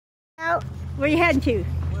Out. Where you heading to?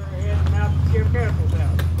 We're heading out to Sheriff Careful's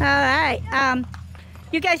house. All right.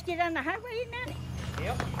 You guys get on the highway now?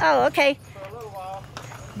 Yep. Oh, okay. For a little while.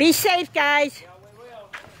 Be safe, guys. Yeah,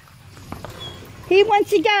 we will. He wants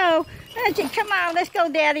to go. I said, come on, let's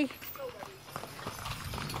go, Daddy.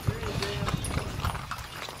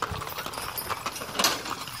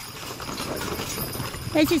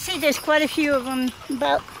 As you see, there's quite a few of them.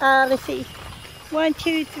 About, let's see, 1,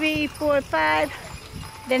 2, 3, 4, 5.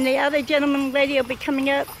 Then the other gentleman lady will be coming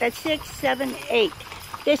up. That's 6, 7, 8.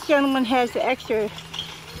 This gentleman has the extra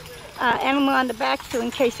animal on the back, so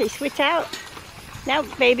in case they switch out. Now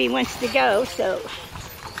baby wants to go, so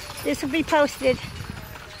this will be posted.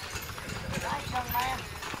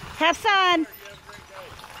 Have fun.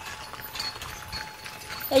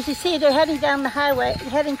 As you see, they're heading down the highway,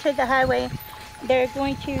 heading to the highway. They're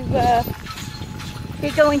going to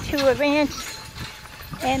a ranch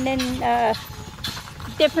and then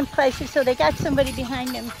different places. So they got somebody behind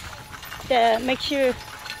them to make sure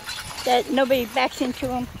that nobody backs into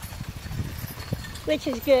them, which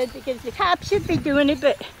is good because the cops should be doing it,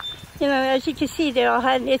 but you know, as you can see, they're all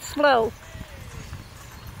heading. It's slow.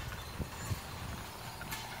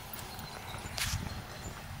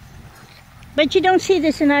 But you don't see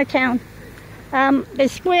this in our town. The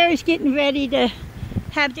square is getting ready to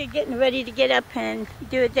get up and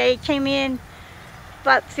do it. They came in,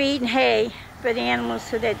 bought feed and hay for the animals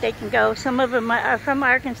so that they can go. Some of them are from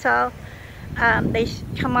Arkansas. They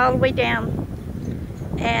come all the way down,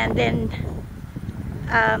 and then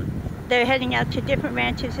they're heading out to different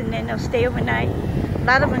ranches, and then they'll stay overnight. A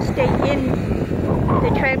lot of them stay in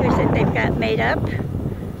the trailers that they've got made up.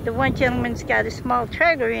 The one gentleman's got a small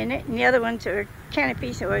trailer in it, and the other ones are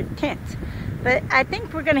canopies or tents. But I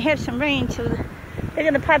think we're going to have some rain, so they're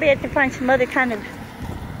going to probably have to find some other kind of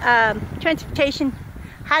transportation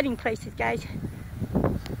hiding places, guys.